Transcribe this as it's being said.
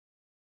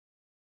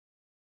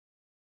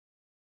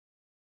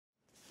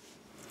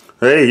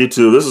Hey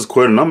YouTube, this is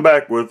Quentin. I'm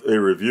back with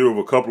a review of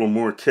a couple of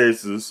more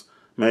cases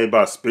made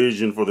by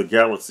Spigen for the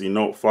Galaxy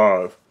Note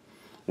 5.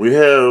 We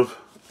have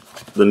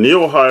the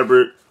Neo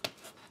Hybrid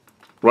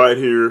right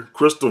here,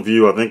 Crystal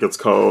View I think it's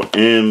called,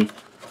 and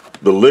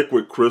the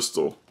Liquid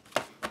Crystal.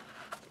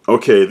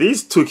 Okay,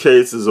 these two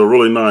cases are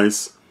really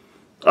nice.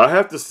 I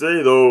have to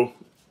say though,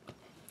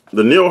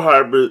 the Neo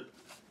Hybrid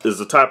is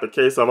the type of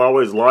case I've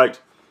always liked.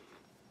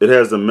 It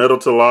has the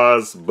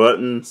metallized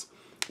buttons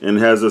and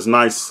has this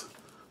nice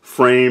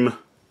frame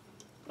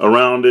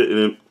around it, and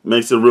it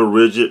makes it real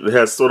rigid. It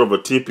has sort of a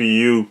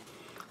TPU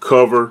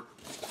cover.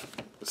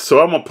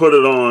 So I'm going to put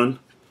it on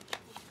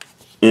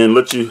and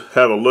let you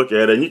have a look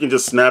at it. And you can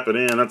just snap it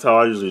in. That's how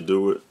I usually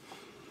do it.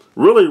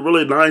 Really,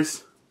 really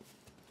nice.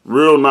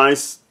 Real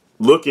nice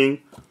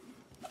looking.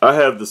 I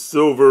have the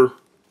silver,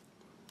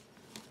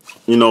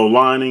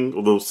 lining.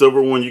 Or the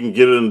silver one, you can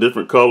get it in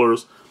different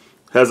colors.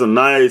 Has a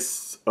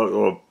nice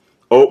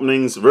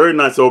openings. Very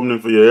nice opening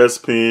for your S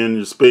Pen,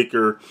 your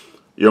speaker,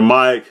 your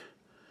mic,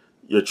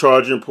 your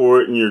charging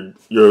port, and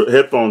your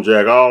headphone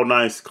jack. All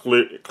nice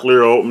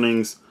clear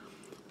openings.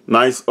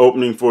 Nice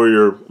opening for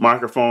your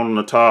microphone on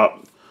the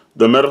top.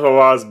 The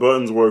metallized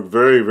buttons work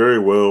very, very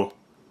well.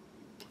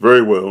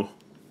 Very well.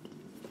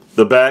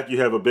 The back, you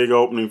have a big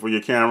opening for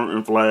your camera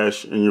and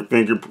flash and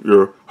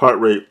your heart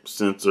rate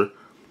sensor.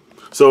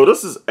 So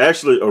this is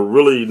actually a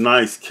really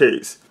nice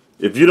case.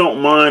 If you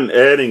don't mind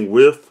adding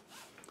width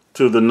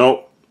to the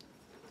Note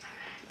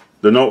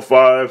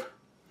 5,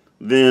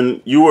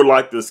 then you would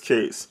like this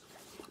case.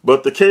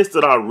 But the case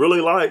that I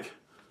really like,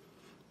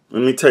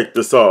 let me take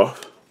this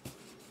off.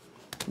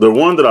 The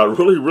one that I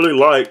really, really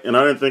like, and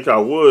I didn't think I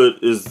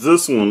would, is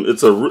this one.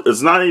 It's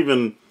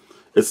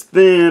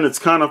thin, it's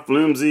kind of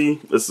flimsy.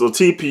 It's a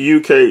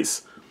TPU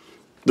case.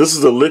 This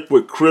is a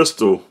Liquid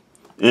Crystal.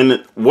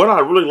 And what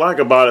I really like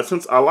about it,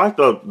 since I like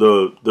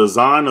the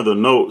design of the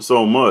Note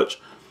so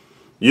much,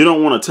 I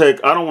don't want to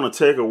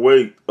take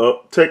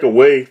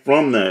away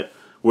from that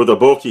with a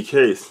bulky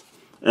case.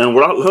 And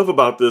what I love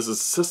about this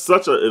is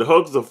it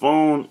hugs the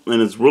phone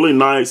and it's really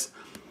nice.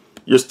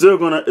 It's still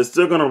gonna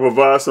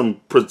provide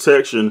some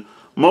protection.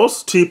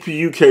 Most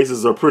TPU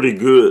cases are pretty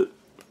good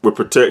with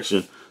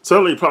protection.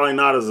 Certainly probably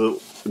not as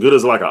good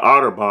as like an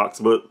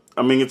OtterBox, but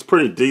I mean it's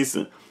pretty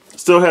decent.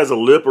 Still has a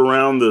lip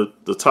around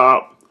the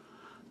top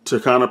to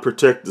kind of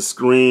protect the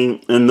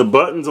screen, and the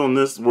buttons on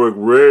this work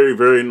very,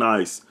 very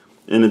nice.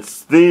 And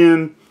it's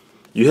thin.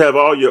 You have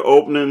all your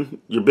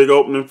big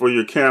opening for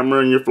your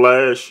camera and your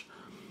flash.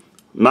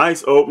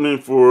 Nice opening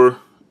for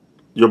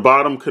your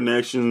bottom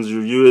connections,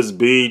 your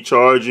USB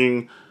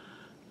charging,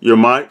 your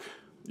mic,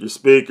 your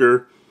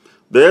speaker.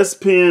 The S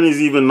Pen is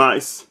even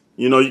nice.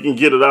 You can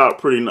get it out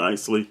pretty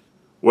nicely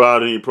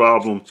without any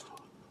problem.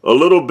 A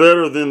little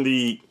better than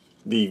the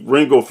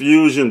Ringo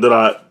Fusion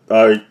that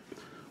I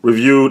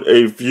reviewed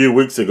a few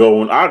weeks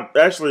ago, and I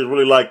actually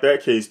really like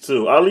that case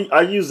too.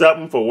 I use that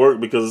one for work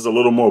because it's a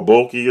little more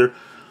bulkier.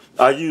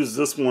 I use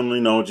this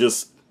one,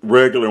 just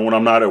regular when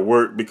I'm not at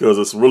work because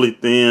it's really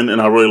thin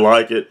and I really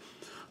like it.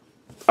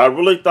 I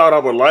really thought I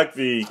would like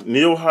the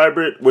Neo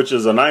Hybrid, which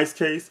is a nice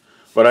case,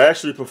 but I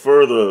actually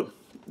prefer the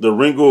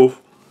Rinky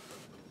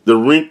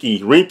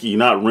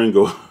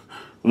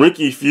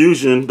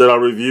Fusion that I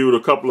reviewed a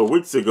couple of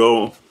weeks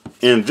ago.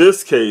 In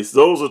this case,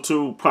 those are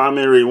two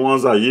primary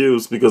ones I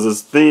use because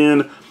it's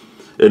thin.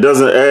 It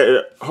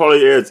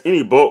hardly adds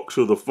any bulk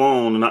to the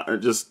phone,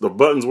 and the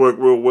buttons work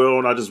real well,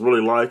 and I just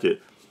really like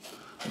it.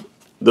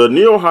 The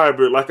Neo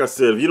Hybrid, like I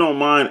said, if you don't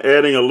mind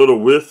adding a little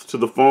width to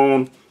the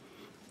phone,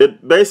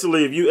 it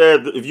basically,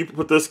 if you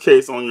put this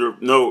case on your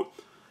Note,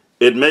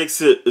 it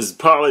makes it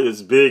probably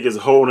as big as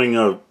holding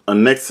a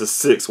Nexus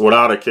 6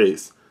 without a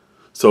case.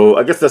 So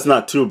I guess that's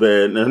not too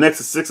bad. The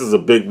Nexus 6 is a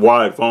big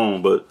wide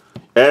phone, but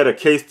add a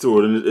case to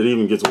it and it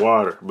even gets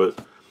wider. But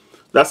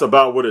that's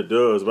about what it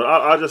does. But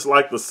I just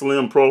like the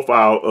slim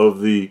profile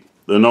of the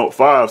Note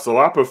 5, so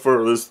I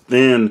prefer this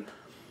thin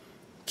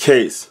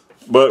case.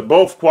 But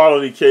both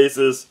quality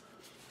cases,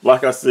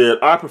 like I said,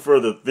 I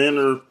prefer the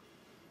thinner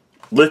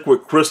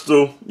Liquid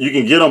Crystal. You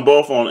can get them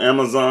both on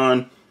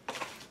Amazon.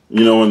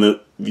 And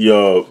the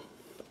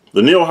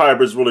Neo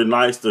Hybrid is really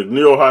nice. The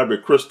Neo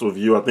Hybrid Crystal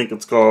View, I think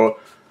it's called.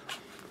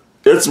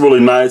 It's really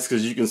nice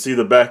because you can see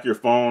the back of your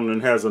phone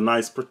and has a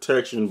nice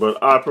protection.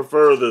 But I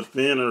prefer the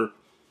thinner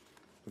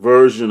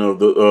version of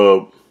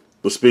the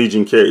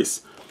Spigen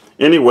case.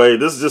 Anyway,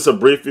 this is just a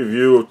brief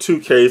review of two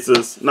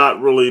cases.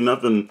 Not really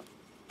nothing.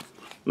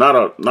 Not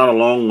a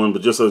long one,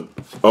 but just an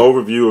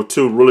overview of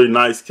two really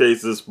nice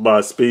cases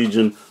by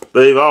Spigen.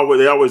 They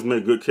always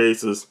make good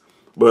cases.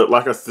 But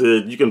like I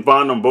said, you can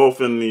find them both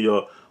in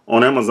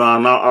on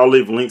Amazon. I'll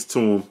leave links to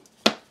them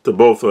to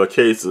both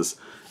cases.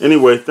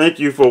 Anyway, thank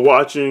you for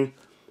watching.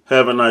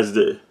 Have a nice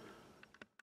day.